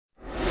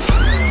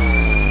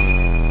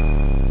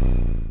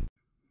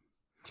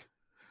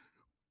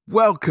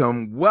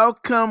Welcome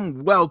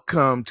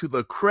to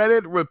the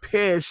Credit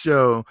Repair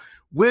Show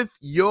with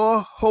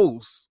your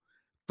host,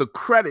 the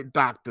Credit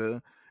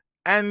Doctor,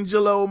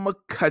 Angelo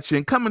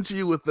McCutcheon, coming to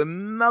you with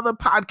another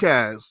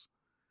podcast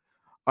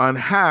on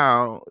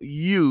how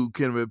you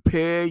can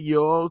repair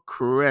your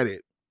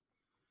credit,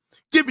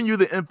 giving you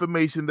the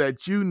information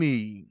that you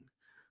need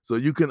so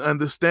you can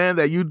understand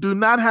that you do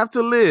not have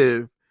to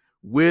live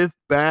with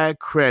bad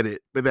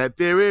credit, but that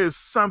there is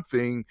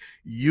something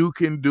you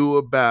can do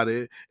about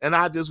it. And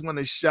I just want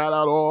to shout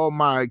out all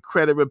my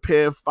credit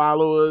repair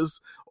followers,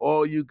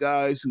 all you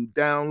guys who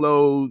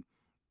download,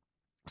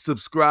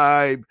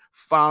 subscribe,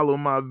 follow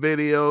my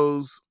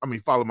videos.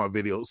 Follow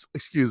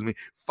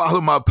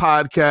my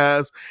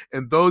podcast.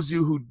 And those of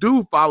you who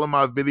do follow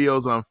my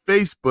videos on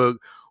Facebook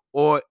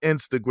or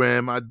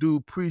Instagram, I do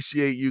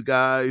appreciate you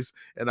guys.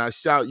 And I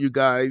shout you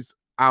guys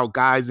out,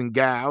 guys and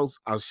gals.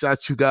 I'll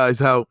shout you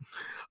guys out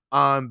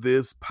on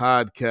this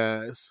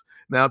podcast.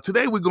 Now,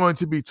 today we're going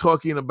to be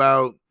talking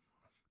about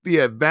the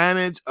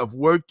advantage of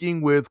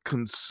working with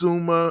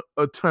consumer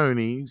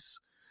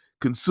attorneys.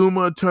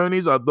 Consumer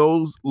attorneys are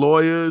those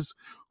lawyers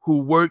who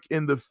work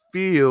in the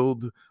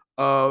field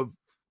of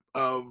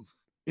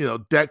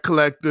debt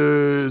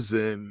collectors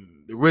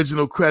and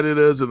original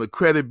creditors and the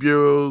credit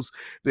bureaus.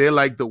 They're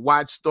like the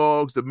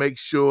watchdogs to make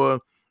sure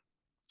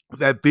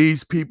that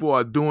these people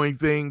are doing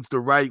things the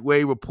right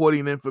way,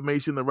 reporting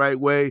information the right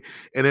way.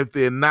 And if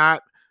they're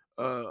not,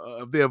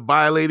 if they're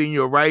violating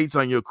your rights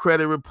on your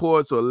credit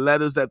reports or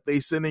letters that they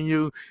sending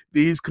you,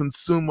 these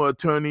consumer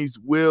attorneys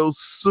will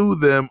sue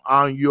them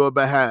on your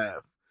behalf.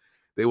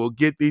 They will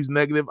get these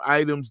negative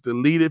items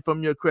deleted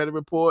from your credit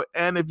report.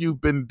 And if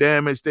you've been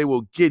damaged, they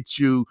will get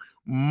you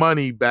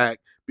money back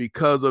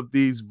because of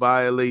these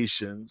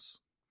violations.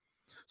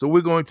 So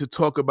we're going to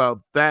talk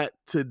about that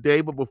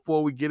today. But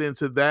before we get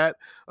into that,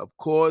 of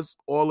course,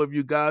 all of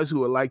you guys who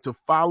would like to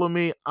follow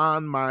me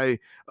on my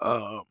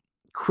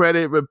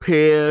credit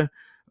repair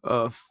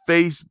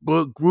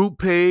Facebook group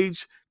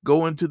page,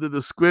 go into the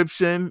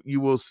description.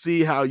 You will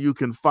see how you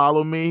can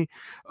follow me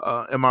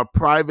in my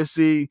private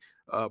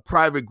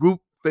group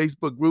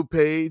Facebook group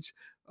page.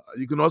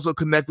 You can also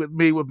connect with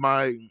me with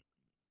my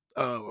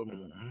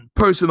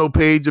personal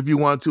page if you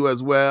want to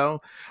as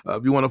well.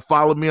 If you want to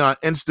follow me on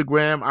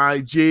Instagram,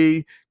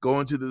 IG, go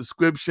into the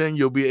description.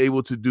 You'll be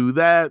able to do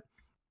that.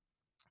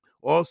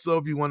 Also,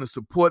 if you want to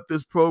support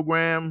this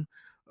program,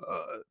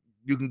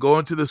 you can go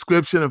into the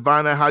description and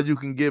find out how you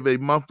can give a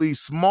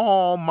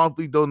small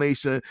monthly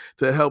donation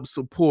to help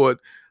support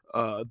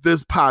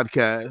this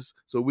podcast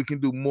so we can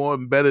do more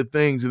and better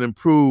things and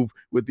improve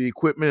with the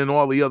equipment and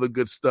all the other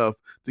good stuff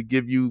to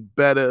give you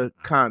better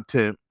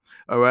content.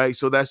 All right.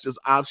 So that's just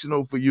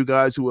optional for you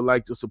guys who would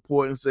like to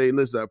support and say,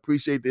 listen, I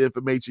appreciate the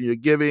information you're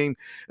giving.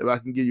 If I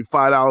can give you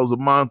 $5 a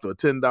month or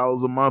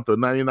 $10 a month or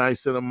 99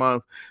 cents a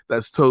month,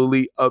 that's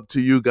totally up to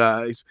you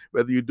guys.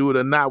 Whether you do it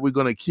or not, we're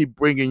going to keep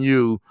bringing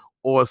you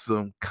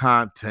awesome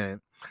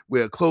content.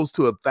 We're close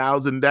to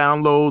 1,000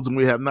 downloads and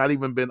we have not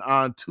even been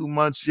on 2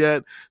 months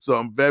yet. So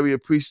I'm very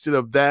appreciative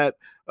of that.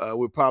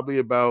 We're probably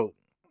about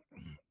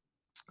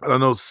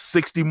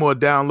 60 more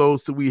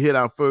downloads till we hit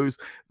our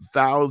first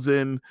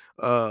 1,000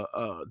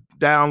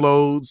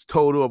 downloads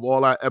total of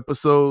all our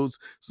episodes.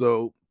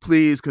 So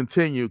please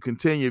continue.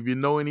 If you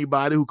know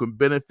anybody who can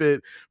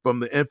benefit from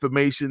the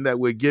information that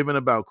we're giving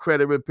about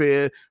credit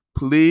repair,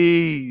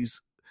 please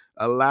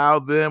allow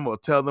them or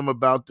tell them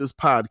about this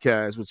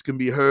podcast, which can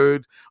be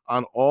heard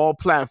on all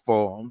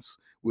platforms.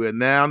 We're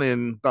now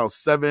in about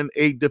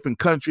 7-8 different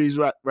countries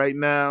right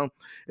now.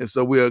 And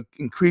so we're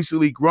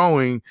increasingly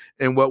growing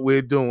in what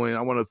we're doing. I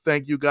want to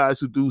thank you guys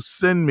who do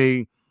send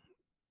me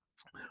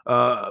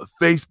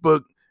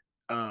Facebook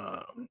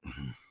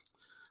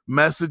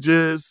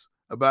messages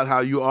about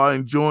how you are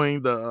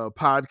enjoying the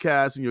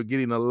podcast and you're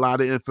getting a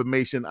lot of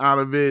information out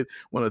of it.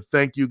 I want to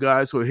thank you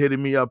guys for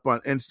hitting me up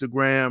on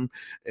Instagram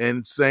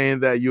and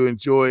saying that you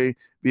enjoy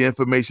the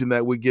information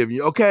that we're giving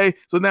you. Okay,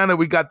 so now that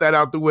we got that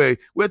out the way,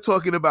 we're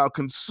talking about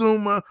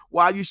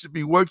why you should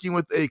be working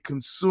with a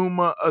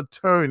consumer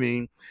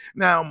attorney.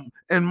 Now,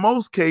 in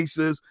most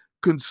cases,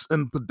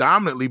 and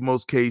predominantly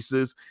most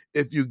cases,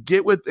 if you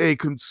get with a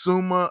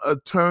consumer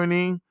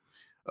attorney,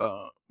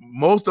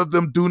 most of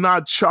them do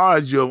not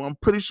charge you. I'm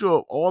pretty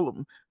sure all of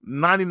them,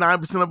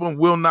 99% of them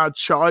will not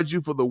charge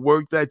you for the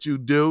work that you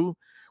do,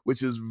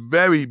 which is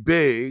very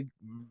big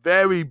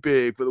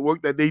for the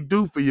work that they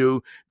do for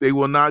you. They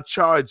will not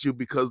charge you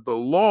because the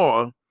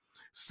law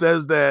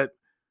says that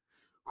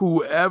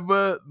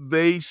whoever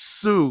they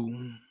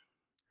sue,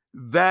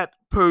 that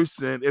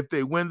person, if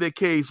they win the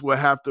case, will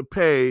have to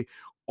pay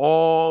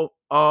all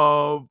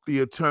of the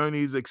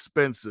attorney's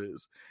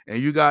expenses.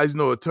 And you guys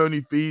know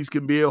attorney fees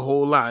can be a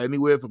whole lot,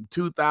 anywhere from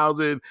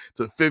 $2,000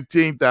 to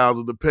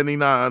 $15,000,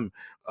 depending on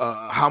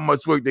how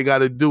much work they got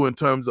to do in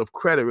terms of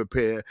credit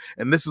repair.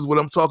 And this is what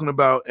I'm talking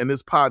about in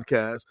this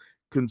podcast: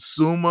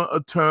 consumer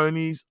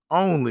attorneys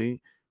only.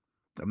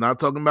 I'm not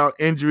talking about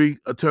injury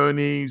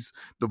attorneys,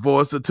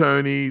 divorce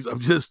attorneys.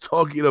 I'm just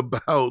talking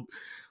about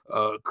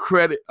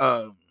credit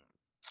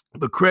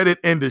the credit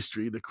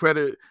industry,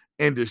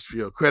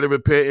 or credit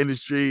repair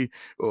industry,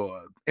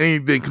 or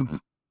anything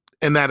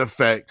in that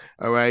effect.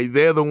 All right.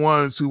 They're the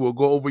ones who will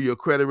go over your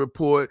credit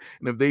report.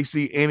 And if they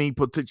see any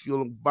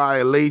particular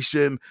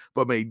violation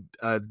from a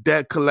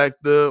debt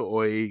collector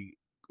or a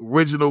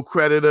original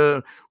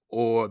creditor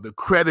or the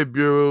credit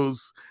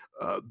bureaus,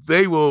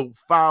 they will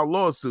file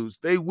lawsuits.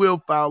 They will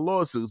file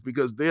lawsuits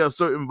because there are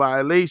certain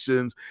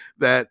violations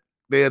that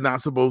they are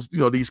not supposed,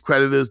 these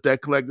creditors,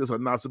 debt collectors are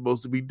not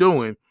supposed to be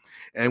doing.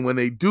 And when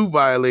they do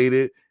violate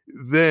it,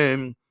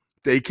 then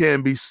they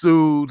can be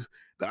sued.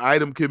 The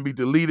item can be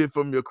deleted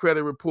from your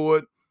credit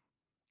report,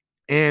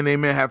 and they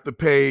may have to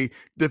pay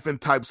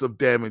different types of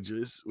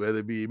damages, whether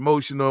it be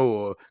emotional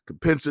or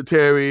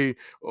compensatory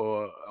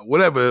or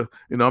whatever.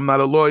 I'm not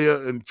a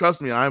lawyer, and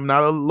trust me, I'm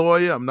not a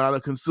lawyer. I'm not a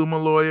consumer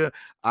lawyer.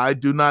 I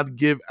do not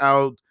give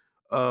out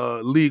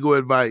legal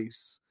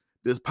advice.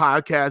 This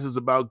podcast is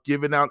about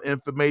giving out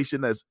information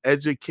that's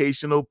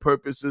educational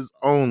purposes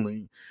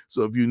only.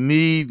 So if you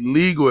need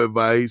legal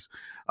advice,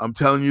 I'm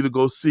telling you to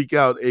go seek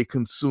out a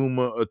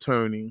consumer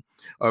attorney.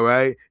 All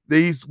right.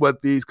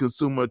 What these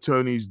consumer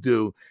attorneys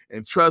do.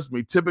 And trust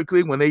me,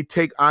 typically when they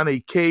take on a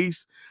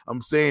case,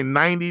 I'm saying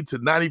 90 to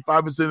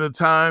 95% of the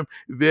time,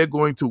 they're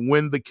going to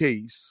win the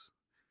case.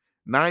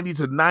 90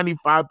 to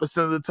 95%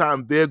 of the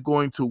time, they're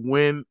going to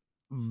win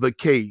the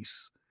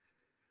case.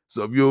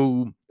 So if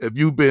you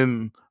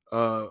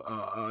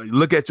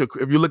look at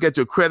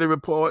your credit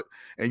report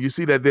and you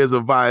see that there's a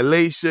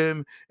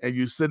violation and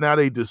you send out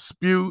a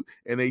dispute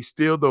and they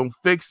still don't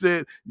fix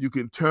it, you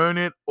can turn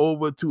it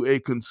over to a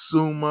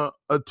consumer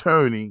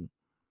attorney.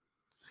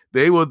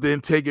 They will then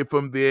take it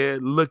from there,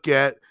 look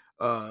at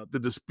the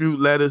dispute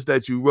letters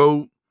that you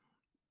wrote,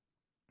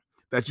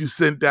 that you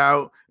sent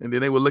out, and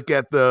then they will look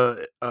at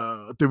the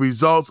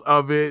results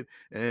of it,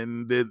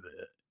 and then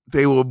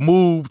they will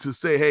move to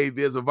say, hey,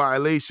 there's a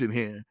violation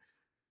here,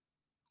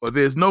 or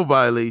there's no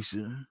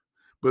violation.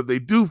 But if they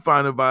do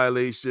find a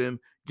violation,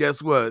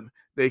 guess what?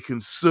 They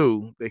can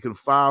sue. They can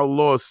file a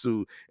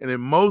lawsuit. And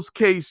in most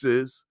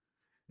cases,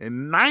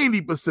 in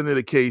 90% of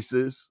the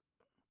cases,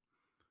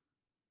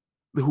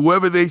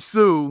 whoever they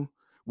sue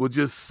will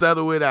just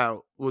settle it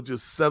out, will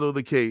just settle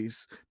the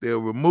case. They'll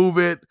remove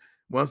it.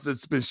 Once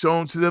it's been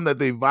shown to them that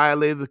they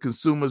violated the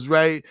consumer's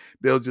right,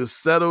 they'll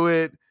just settle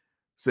it.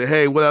 Say,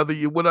 hey, what are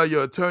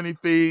your attorney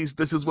fees?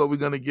 This is what we're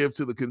going to give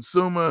to the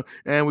consumer,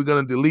 and we're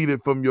going to delete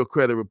it from your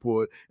credit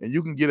report. And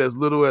you can get as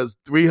little as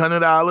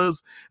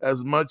 $300,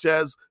 as much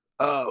as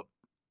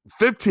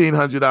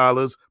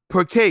 $1,500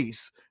 per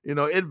case.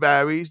 It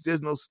varies.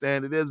 There's no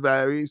standard. It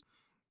varies.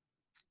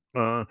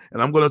 And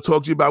I'm going to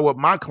talk to you about what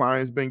my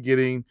clients been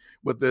getting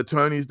with the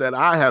attorneys that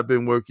I have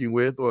been working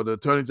with, or the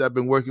attorneys that have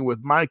been working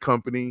with my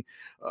company,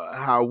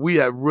 how we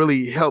have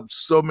really helped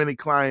so many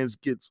clients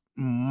get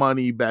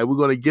money back. We're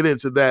going to get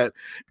into that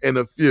in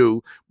a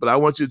few, but I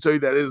want you to tell you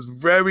that it is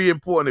very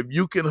important. If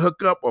you can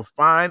hook up or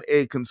find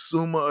a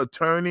consumer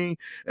attorney,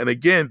 and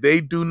again,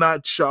 they do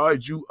not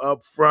charge you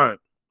up front.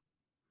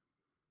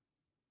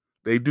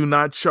 They do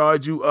not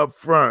charge you up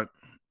front.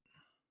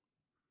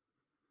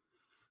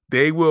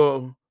 They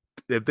will,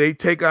 if they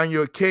take on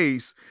your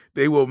case,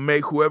 they will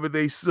make whoever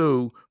they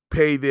sue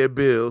pay their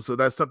bills. So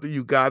that's something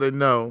you got to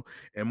know.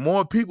 And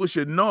more people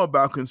should know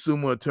about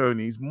consumer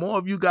attorneys. More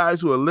of you guys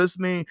who are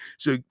listening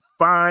should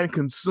find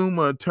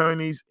consumer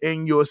attorneys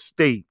in your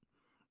state,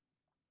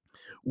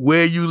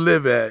 where you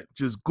live at.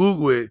 Just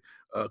Google it,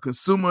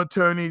 consumer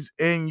attorneys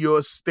in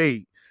your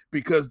state,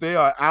 because they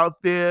are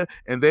out there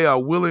and they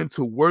are willing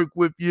to work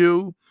with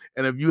you.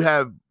 And if you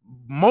have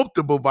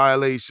multiple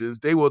violations,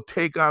 they will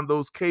take on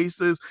those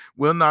cases,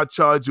 will not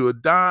charge you a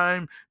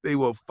dime. They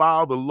will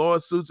file the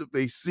lawsuits if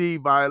they see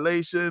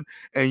violation,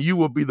 and you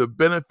will be the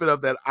benefit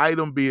of that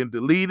item being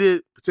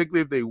deleted, particularly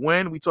if they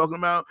win, we talking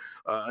about,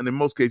 and in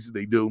most cases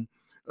they do.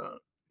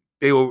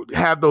 They will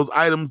have those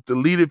items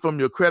deleted from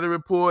your credit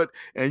report,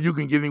 and you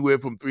can get anywhere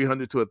from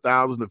 $300 to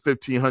 $1,000 to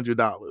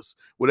 $1,500,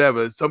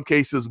 whatever. In some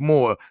cases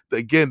more,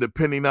 again,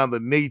 depending on the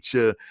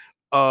nature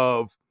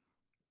of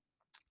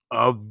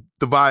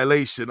the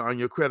violation on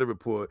your credit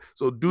report.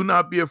 So do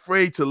not be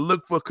afraid to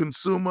look for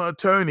consumer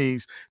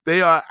attorneys.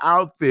 They are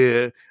out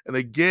there, and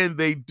again,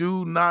 they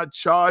do not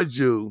charge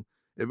you.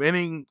 If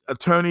any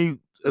attorney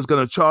is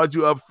going to charge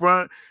you up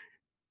front,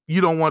 you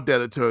don't want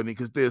that attorney,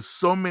 because there's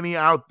so many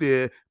out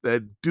there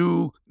that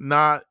do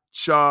not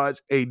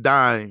charge a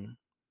dime.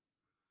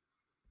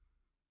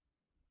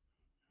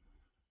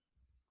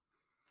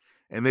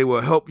 And they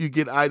will help you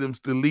get items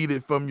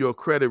deleted from your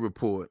credit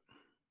report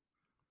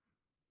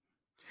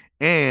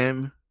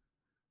and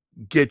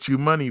get you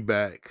money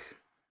back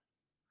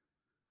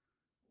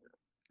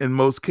in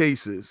most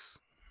cases.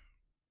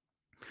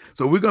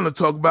 So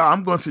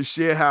I'm going to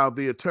share how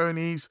the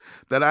attorneys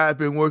that I've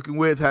been working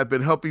with have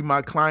been helping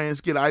my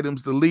clients get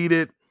items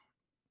deleted,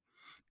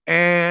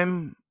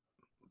 and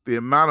the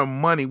amount of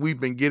money we've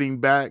been getting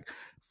back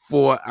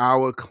for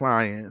our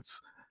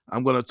clients.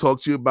 I'm going to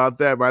talk to you about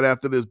that right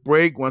after this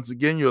break. Once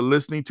again, you're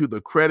listening to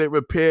the Credit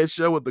Repair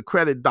Show with the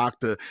credit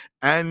doctor,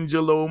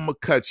 Angelo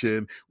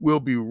McCutcheon. We'll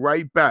be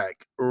right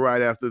back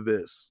right after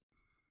this.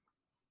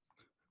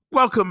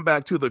 Welcome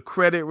back to the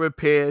Credit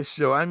Repair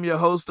Show. I'm your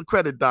host, the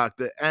credit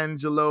doctor,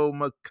 Angelo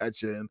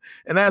McCutcheon.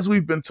 And as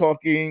we've been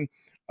talking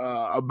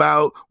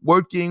about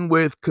working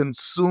with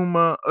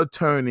consumer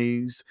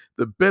attorneys,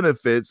 the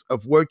benefits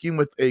of working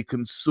with a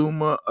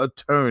consumer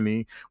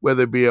attorney,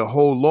 whether it be a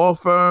whole law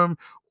firm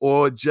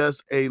or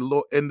just a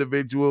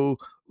individual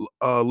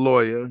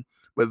lawyer.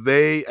 But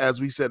they,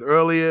 as we said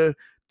earlier,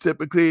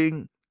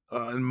 typically,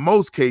 in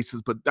most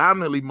cases,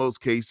 predominantly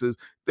most cases,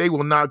 they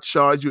will not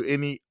charge you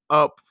any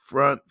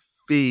upfront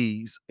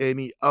fees,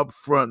 any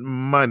upfront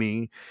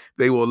money.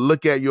 They will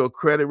look at your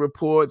credit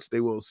reports. They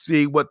will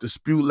see what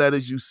dispute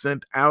letters you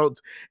sent out,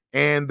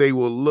 and they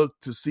will look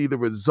to see the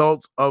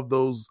results of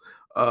those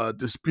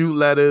dispute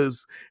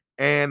letters.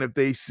 And if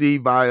they see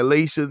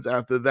violations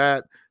after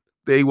that,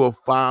 they will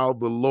file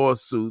the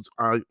lawsuits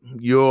on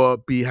your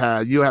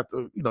behalf. You have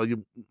to,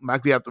 you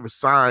likely have to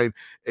sign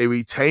a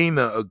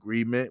retainer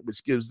agreement,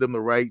 which gives them the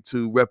right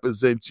to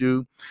represent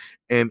you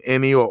in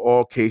any or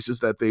all cases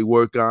that they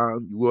work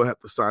on. You will have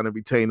to sign a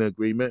retainer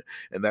agreement,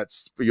 and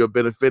that's for your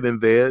benefit and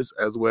theirs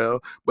as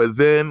well. But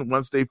then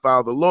once they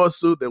file the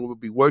lawsuit, they will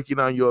be working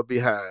on your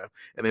behalf.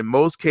 And in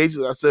most cases,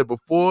 I said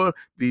before,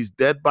 these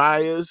debt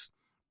buyers,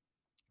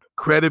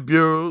 credit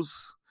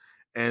bureaus,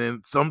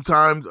 and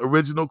sometimes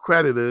original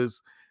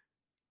creditors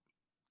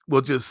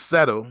will just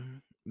settle.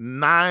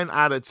 9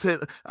 out of 10,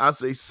 I'll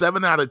say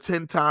 7 out of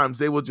 10 times,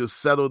 they will just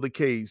settle the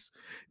case.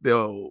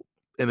 It'll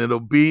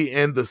be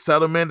in the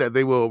settlement that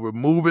they will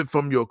remove it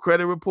from your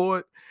credit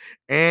report,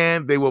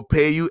 and they will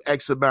pay you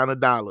X amount of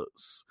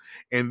dollars.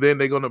 And then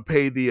they're going to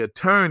pay the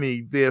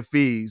attorney their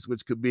fees,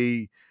 which could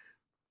be,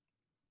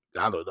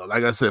 I don't know,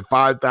 like I said,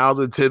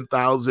 $5,000,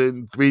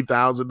 $10,000,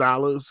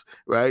 $3,000,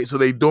 right? So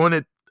they're doing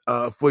it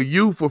for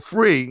you for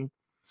free,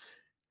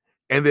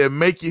 and they're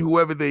making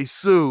whoever they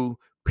sue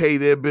pay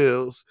their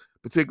bills,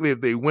 particularly if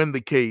they win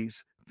the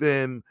case.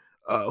 Then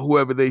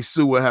whoever they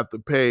sue will have to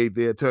pay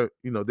their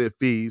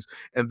fees,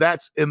 and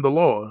that's in the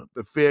law,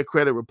 the Fair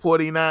Credit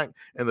Reporting Act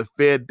and the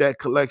Fair Debt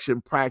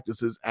Collection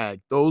Practices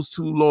Act. Those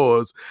two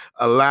laws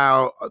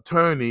allow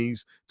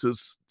attorneys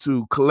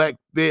to collect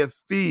their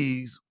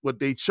fees, what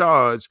they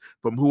charge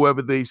from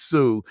whoever they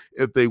sue,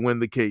 if they win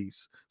the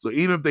case. So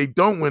even if they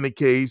don't win the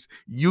case,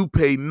 you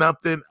pay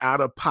nothing out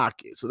of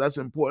pocket. So that's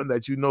important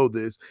that you know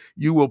this.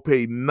 You will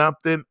pay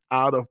nothing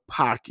out of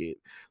pocket.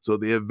 So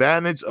the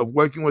advantage of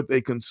working with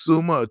a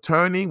consumer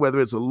attorney, whether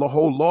it's a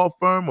whole law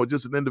firm or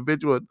just an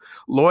individual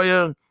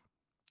lawyer,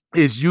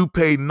 is you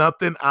pay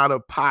nothing out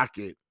of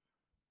pocket.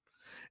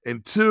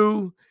 And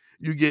two,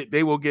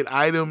 they will get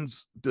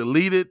items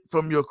deleted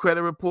from your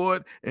credit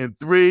report. And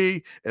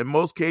three, in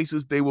most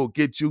cases, they will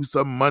get you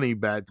some money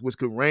back, which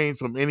could range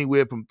from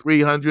anywhere from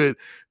 $300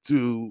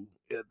 to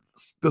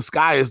the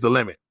sky is the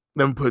limit.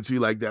 Let me put you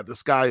like that. The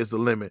sky is the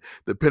limit,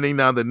 depending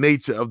on the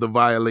nature of the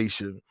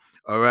violation.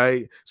 All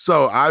right.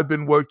 So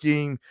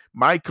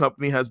my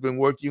company has been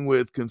working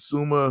with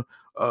consumer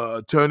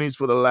attorneys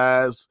for the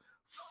last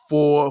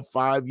 4 or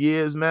 5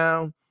 years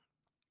now.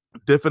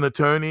 Different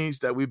attorneys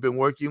that we've been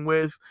working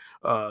with,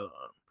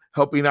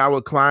 helping our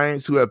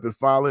clients who have been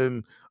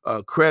filing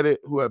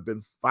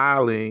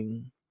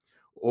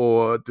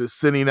or just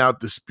sending out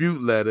dispute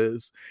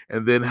letters,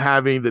 and then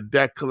having the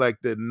debt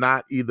collector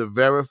not either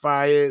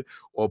verify it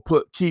or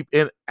keep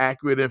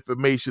inaccurate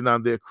information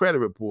on their credit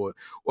report,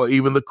 or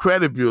even the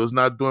credit bureaus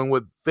not doing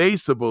what they're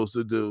supposed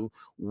to do.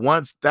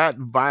 Once that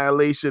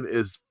violation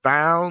is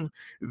found,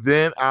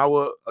 then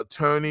our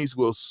attorneys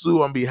will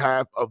sue on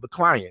behalf of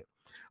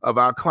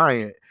our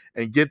client,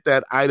 and get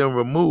that item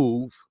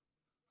removed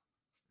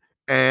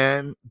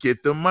and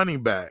get the money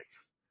back.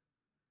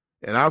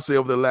 And I'll say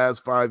over the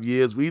last 5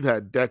 years, we've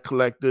had debt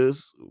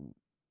collectors,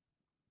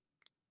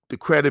 the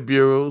credit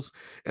bureaus,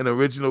 and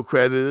original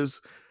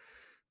creditors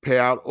pay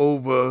out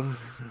over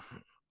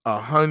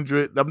I'm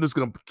just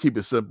going to keep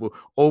it simple,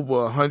 over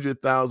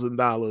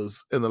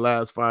 $100,000 in the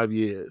last 5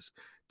 years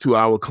to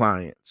our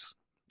clients.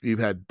 We've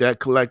had debt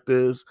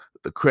collectors,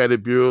 the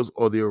credit bureaus,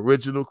 or the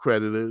original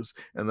creditors.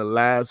 In the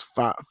last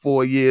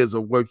 4 years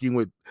of working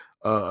with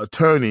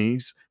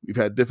attorneys, we've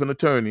had different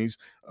attorneys.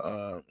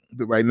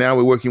 But right now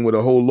we're working with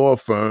a whole law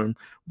firm.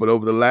 But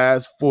over the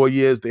last 4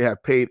 years, they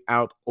have paid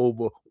out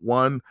over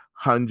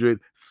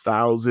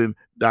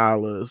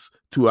 $100,000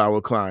 to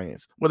our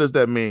clients. What does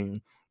that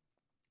mean?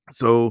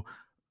 So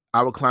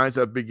our clients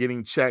have been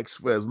getting checks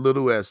for as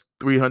little as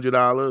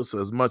 $300,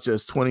 as much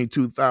as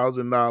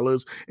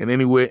 $22,000, and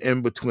anywhere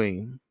in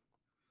between.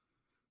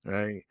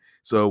 Right.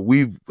 So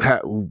we've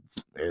had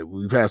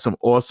some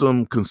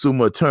awesome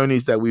consumer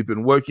attorneys that we've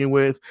been working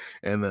with,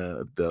 and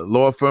the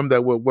law firm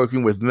that we're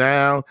working with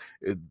now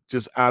is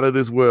just out of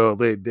this world.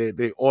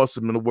 They're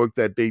awesome in the work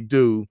that they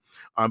do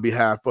on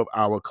behalf of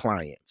our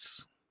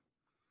clients.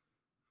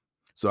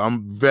 So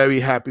I'm very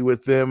happy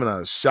with them, and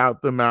I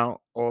shout them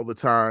out all the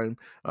time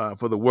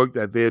for the work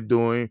that they're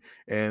doing.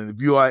 And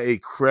if you are a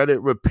credit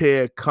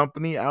repair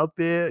company out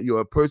there, you're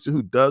a person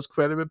who does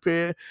credit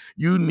repair,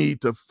 you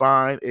need to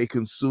find a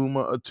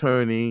consumer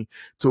attorney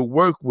to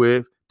work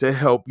with to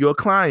help your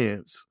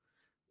clients.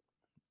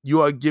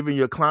 You are giving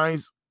your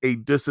clients a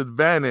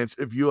disadvantage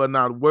if you are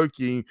not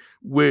working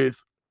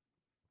with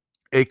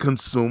a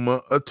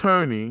consumer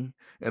attorney.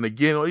 And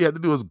again, all you have to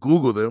do is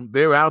Google them.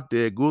 They're out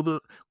there.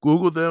 Google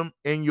them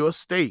in your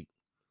state,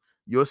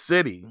 your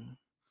city,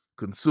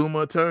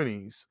 consumer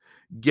attorneys.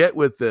 Get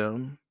with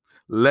them.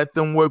 Let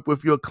them work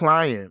with your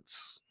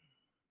clients.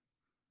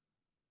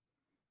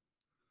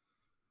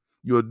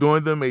 You're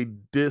doing them a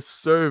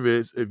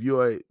disservice if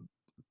you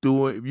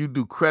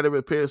do credit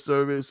repair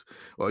service,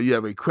 or you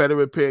have a credit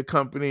repair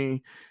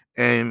company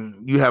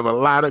and you have a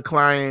lot of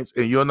clients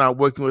and you're not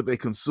working with a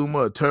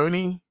consumer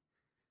attorney.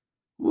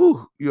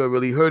 Woo, you are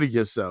really hurting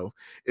yourself.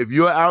 If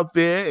you're out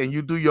there and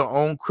you do your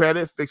own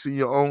credit, fixing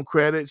your own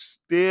credit,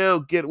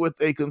 still get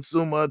with a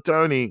consumer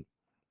attorney.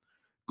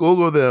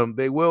 Google them.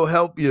 They will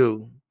help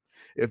you.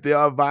 If there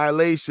are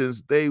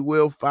violations, they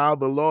will file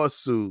the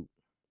lawsuit.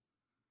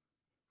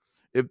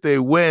 If they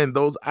win,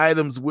 those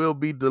items will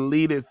be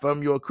deleted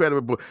from your credit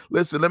report.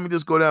 Listen, let me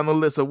just go down the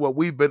list of what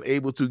we've been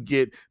able to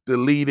get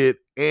deleted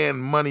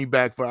and money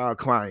back for our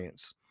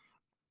clients.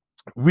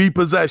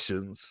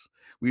 Repossessions.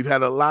 We've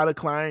had a lot of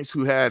clients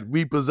who had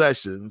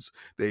repossessions.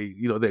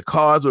 Their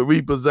cars were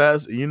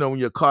repossessed. And when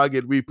your car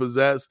get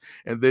repossessed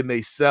and then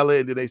they sell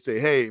it and then they say,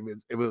 hey, if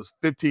it was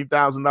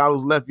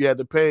 $15,000 left you had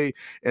to pay,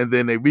 and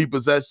then they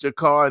repossessed your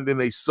car and then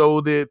they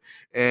sold it,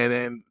 and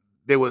then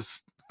there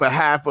was for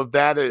half of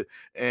that,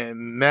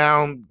 and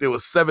now there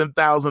was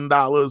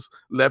 $7,000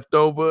 left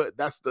over.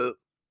 That's the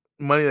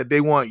money that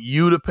they want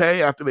you to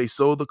pay after they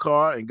sold the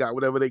car and got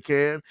whatever they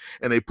can,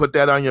 and they put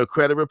that on your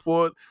credit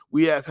report.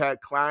 We have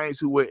had clients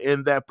who were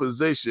in that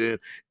position,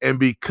 and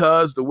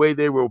because the way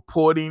they were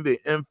reporting the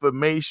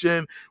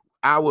information,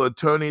 our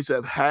attorneys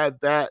have had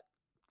that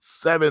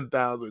 $7,000,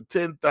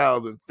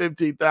 $10,000,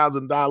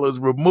 $15,000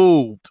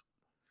 removed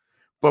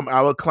from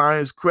our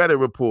client's credit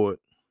report.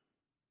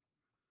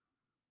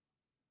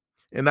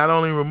 And not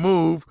only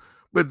remove,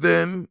 but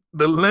then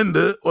the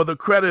lender or the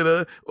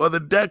creditor or the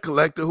debt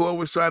collector, whoever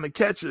was trying to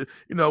catch it,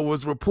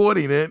 was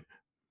reporting it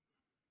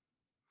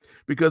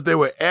because there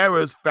were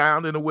errors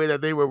found in the way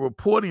that they were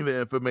reporting the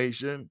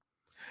information,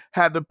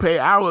 had to pay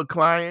our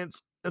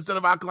clients instead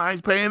of our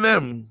clients paying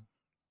them.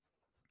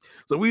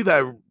 So we've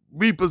had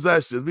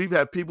repossessions. We've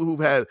had people who've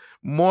had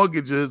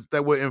mortgages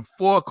that were in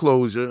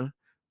foreclosure,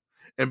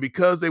 and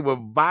because they were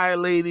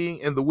violating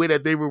in the way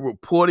that they were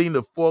reporting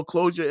the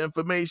foreclosure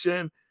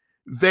information,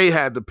 they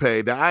had to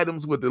pay. The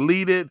items were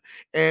deleted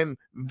and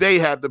they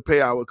had to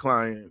pay our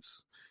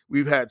clients.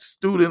 We've had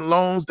student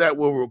loans that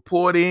were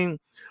reporting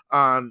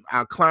on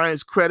our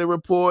client's credit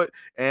report,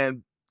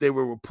 and they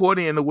were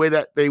reporting in the way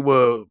that they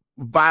were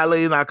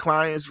violating our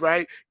clients'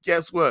 right.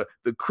 Guess what?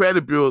 The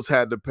credit bureaus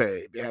had to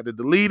pay. They had to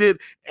delete it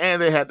and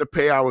they had to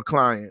pay our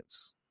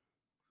clients.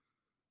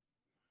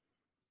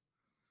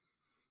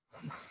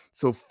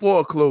 So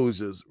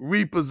foreclosures,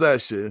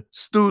 repossession,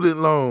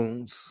 student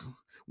loans,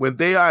 when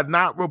they are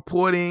not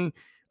reporting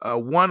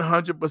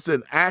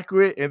 100%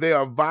 accurate and they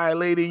are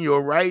violating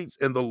your rights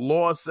and the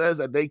law says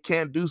that they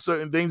can't do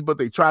certain things, but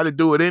they try to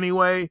do it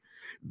anyway,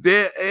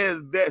 there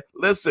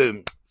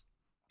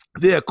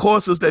are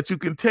courses that you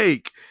can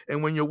take.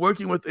 And when you're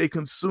working with a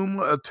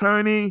consumer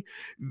attorney,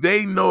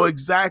 they know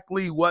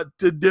exactly what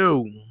to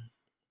do.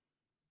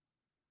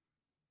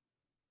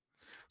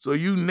 So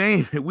you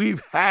name it,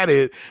 we've had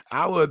it.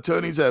 Our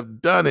attorneys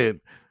have done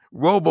it.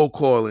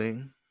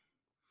 Robocalling.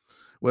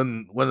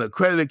 When a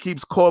creditor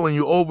keeps calling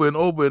you over and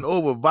over and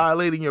over,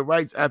 violating your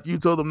rights after you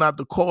told them not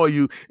to call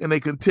you, and they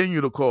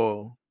continue to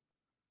call.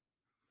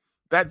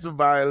 That's a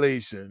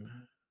violation.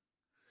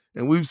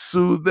 And we've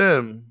sued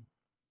them.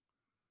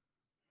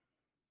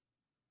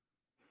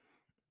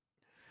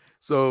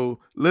 So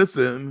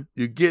listen,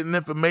 you're getting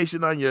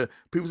information on your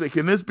people say,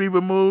 can this be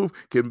removed?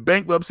 Can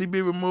bankruptcy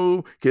be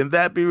removed? Can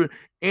that be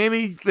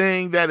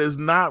anything that is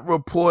not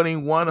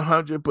reporting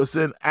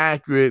 100%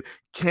 accurate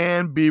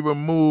can be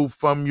removed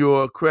from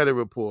your credit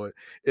report.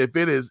 If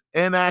it is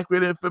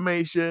inaccurate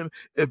information,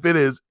 if it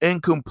is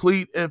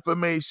incomplete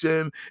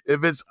information,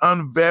 if it's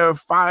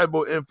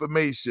unverifiable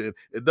information,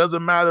 it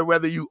doesn't matter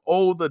whether you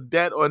owe the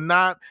debt or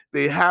not,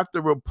 they have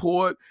to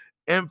report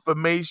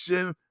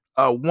information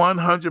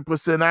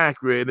 100%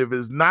 accurate. If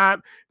it's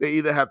not, they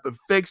either have to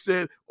fix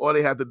it or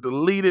they have to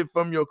delete it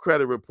from your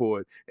credit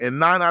report. And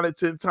 9 out of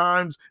 10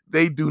 times,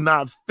 they do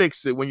not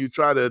fix it when you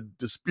try to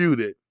dispute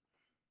it.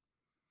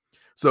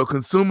 So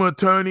consumer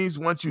attorneys,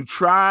 once you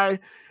try,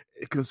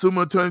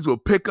 consumer attorneys will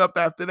pick up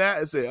after that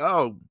and say,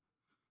 oh,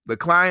 the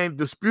client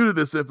disputed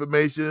this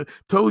information,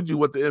 told you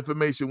what the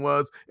information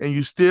was, and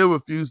you still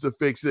refuse to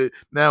fix it.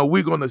 Now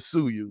we're going to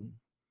sue you.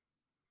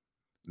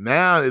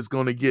 Now it's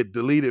going to get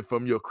deleted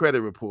from your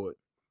credit report.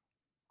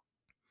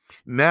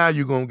 Now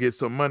you're going to get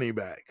some money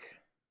back.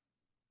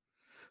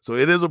 So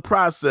it is a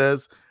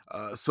process.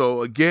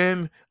 So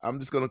again, I'm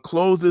just going to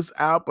close this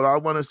out, but I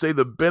want to say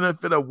the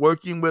benefit of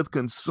working with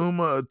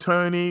consumer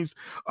attorneys,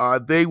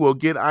 they will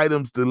get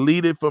items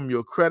deleted from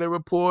your credit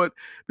report.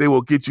 They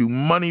will get you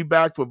money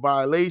back for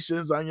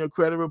violations on your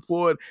credit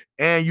report,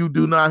 and you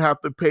do not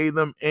have to pay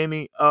them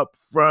any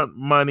upfront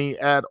money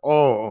at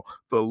all.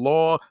 The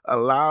law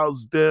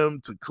allows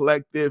them to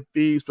collect their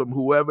fees from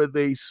whoever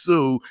they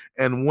sue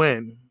and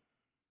win.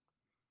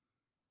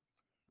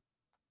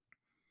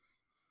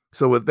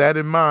 So with that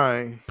in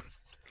mind,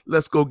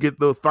 let's go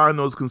find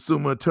those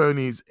consumer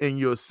attorneys in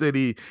your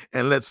city,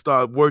 and let's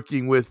start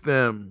working with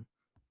them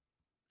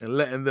and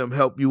letting them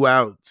help you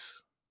out.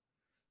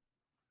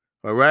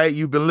 All right,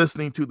 you've been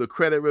listening to the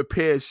Credit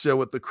Repair Show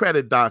with the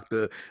credit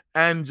doctor,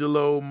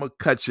 Angelo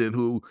McCutcheon,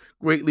 who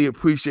greatly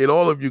appreciate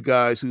all of you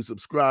guys who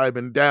subscribe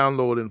and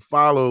download and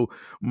follow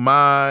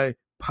my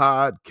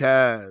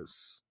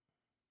podcast.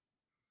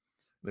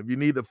 If you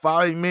need to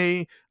follow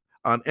me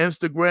on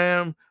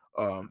Instagram,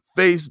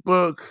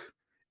 Facebook,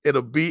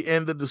 it'll be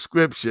in the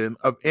description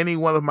of any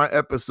one of my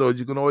episodes.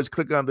 You can always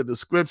click on the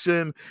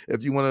description.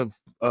 If you want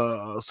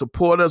to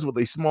support us with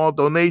a small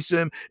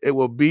donation, it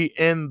will be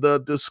in the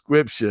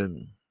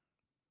description.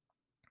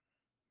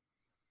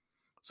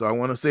 So I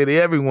want to say to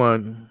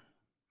everyone,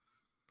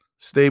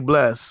 stay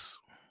blessed.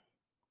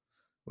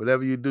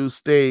 Whatever you do,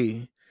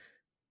 stay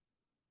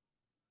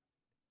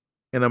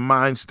in a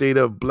mind state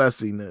of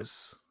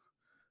blessingness.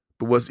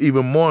 But what's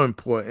even more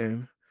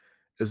important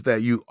is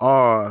that you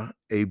are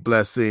a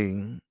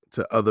blessing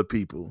to other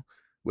people.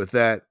 With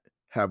that,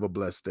 have a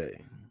blessed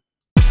day.